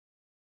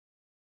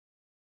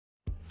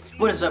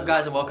What is up,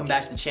 guys, and welcome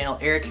back to the channel.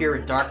 Eric here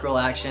with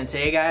DarkReel Action.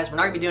 Today, guys, we're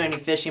not going to be doing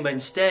any fishing, but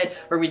instead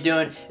what we're going to be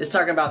doing is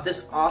talking about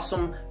this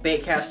awesome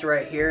baitcaster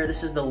right here.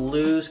 This is the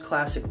Lews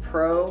Classic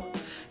Pro.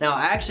 Now,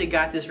 I actually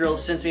got this reel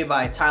sent to me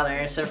by Tyler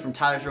Anderson from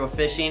Tyler's Reel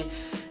Fishing.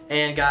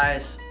 And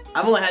guys,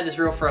 I've only had this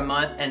reel for a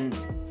month, and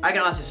I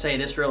can honestly say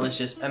this reel is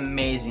just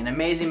amazing.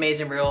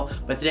 Amazing reel.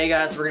 But today,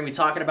 guys, we're going to be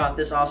talking about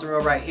this awesome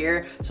reel right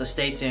here, so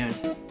stay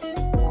tuned.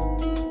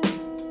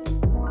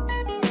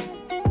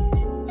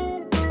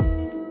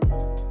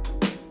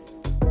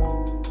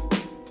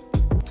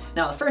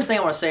 Now, the first thing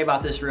I want to say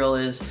about this reel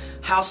is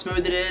how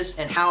smooth it is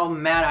and how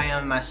mad I am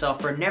at myself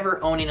for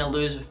never owning a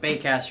Lews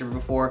baitcaster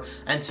before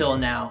until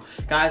now.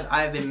 Guys,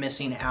 I've been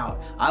missing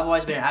out. I've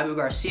always been an Abu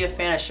Garcia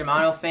fan, a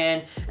Shimano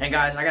fan, and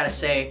guys, I gotta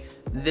say,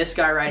 this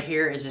guy right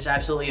here is just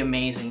absolutely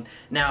amazing.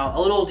 Now, a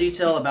little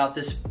detail about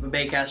this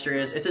baitcaster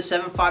is it's a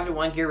 7:5 to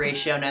 1 gear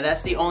ratio. Now,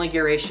 that's the only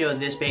gear ratio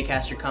this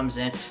baitcaster comes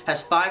in.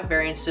 Has 5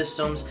 bearing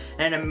systems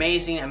and an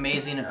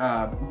amazing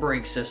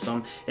brake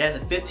system. It has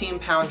a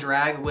 15-pound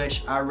drag,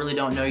 which I really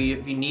don't know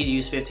if you need to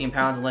use 15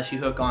 pounds unless you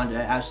hook onto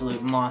an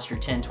absolute monster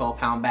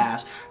 10-12-pound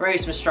bass or maybe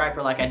some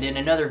striper like I did in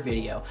another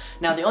video.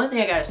 Now, the only thing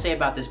I gotta say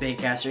about this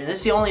baitcaster, and this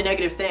is the only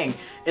negative thing,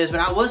 is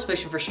when I was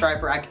fishing for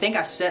striper, I think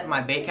I set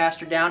my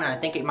baitcaster down and I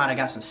think it might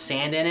have got some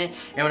sand in it,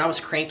 and when I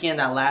was cranking in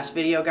that last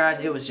video, guys,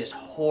 it was just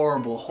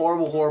horrible.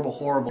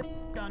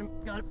 Got him.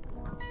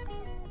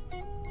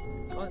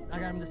 Oh, I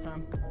got him this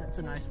time. That's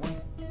a nice one.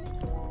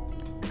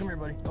 Come here,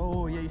 buddy.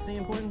 Oh, yeah, you see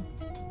him, Quentin?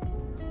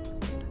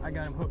 I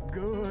got him hooked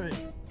good.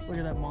 Look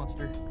at that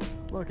monster.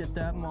 Look at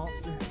that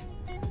monster.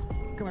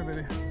 Come here,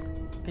 baby.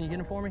 Can you get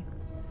him for me?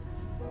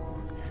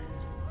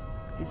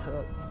 He's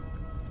hooked.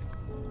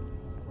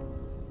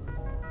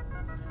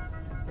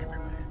 Come here,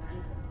 buddy.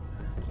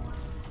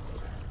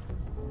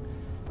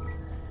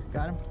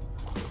 Got him?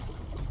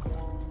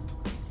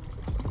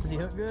 Is he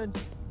hooked good?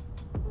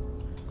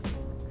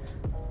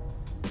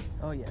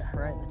 Oh yeah,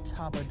 right in the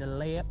top of the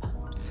lip.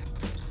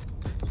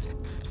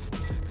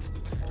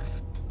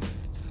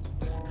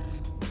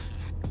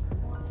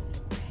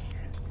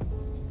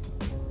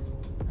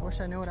 I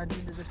wish I knew what I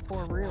did to this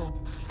poor reel.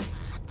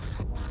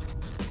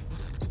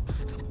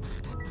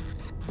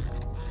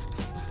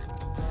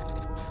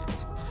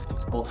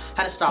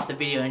 Had to stop the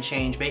video and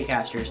change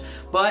baitcasters,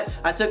 but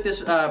I took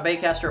this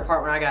baitcaster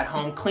apart when I got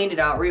home, cleaned it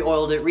out,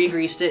 re-oiled it,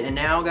 re-greased it, and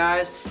now,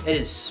 guys, it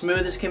is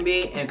smooth as can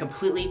be and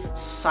completely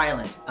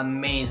silent.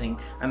 Amazing.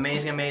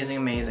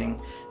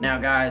 Now,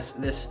 guys,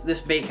 this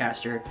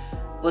baitcaster,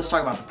 let's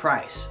talk about the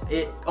price.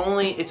 It's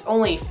only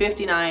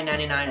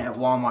 $59.99 at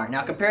Walmart.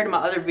 Now, compared to my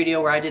other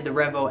video where I did the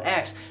Revo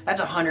X,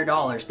 that's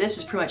 $100. This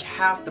is pretty much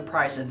half the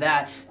price of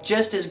that.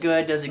 Just as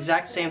good, does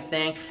exact same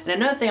thing. And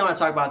another thing I want to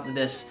talk about with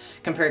this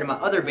compared to my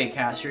other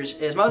baitcasters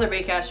is my other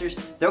baitcasters,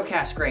 they'll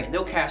cast great.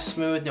 They'll cast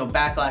smooth, no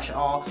backlash at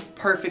all.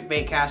 Perfect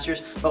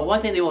baitcasters. But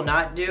one thing they will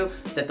not do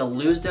that the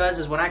Lews does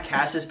is when I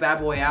cast this bad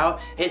boy out,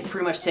 it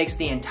pretty much takes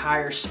the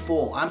entire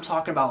spool. I'm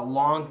talking about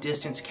long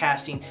distance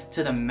casting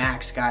to the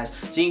max, guys.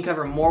 So you can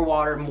cover more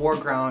water, more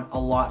ground a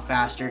lot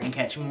faster and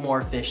catch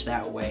more fish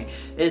that way.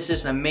 It's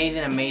just an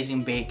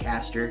amazing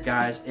baitcaster,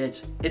 guys.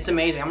 It's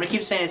amazing. I'm gonna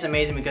keep saying it's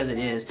amazing because it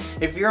is.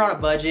 If you're on a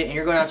budget and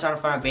you're going out trying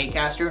to find a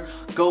baitcaster,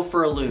 go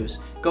for a Lews.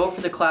 Go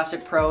for the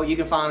Classic Pro. You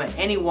can find them at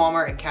any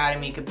Walmart,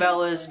 Academy,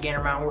 Cabela's,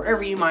 Gander Mountain,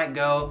 wherever you might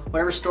go,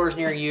 whatever store's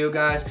near you,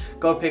 guys,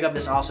 go pick up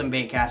this awesome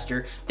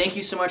baitcaster. Thank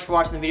you so much for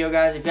watching the video,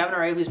 guys. If you haven't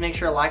already, please make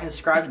sure to like and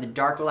subscribe to the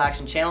DarkReel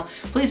Action channel.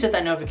 Please hit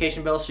that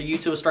notification bell so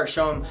YouTube will start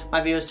showing my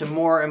videos to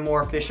more and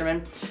more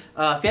fishermen.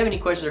 If you have any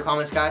questions or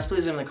comments, guys,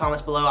 please leave them in the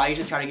comments below. I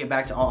usually try to get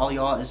back to all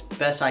y'all as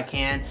best I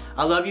can.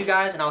 I love you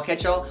guys, and I'll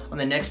catch y'all on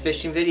the next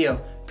fishing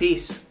video.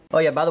 Peace. Oh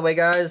yeah, by the way,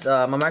 guys,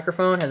 my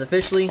microphone has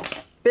officially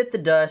bit the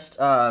dust.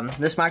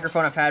 This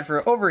microphone I've had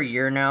for over a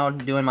year now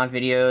doing my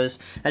videos.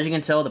 As you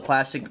can tell, the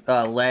plastic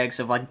legs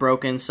have like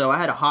broken, so I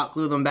had to hot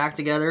glue them back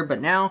together.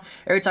 But now,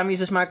 every time I use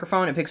this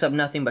microphone, it picks up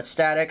nothing but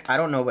static. I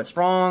don't know what's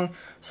wrong,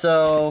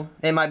 so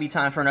it might be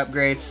time for an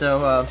upgrade.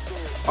 So,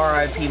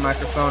 RIP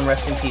microphone,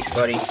 rest in peace,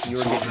 buddy. You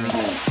were good to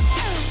me.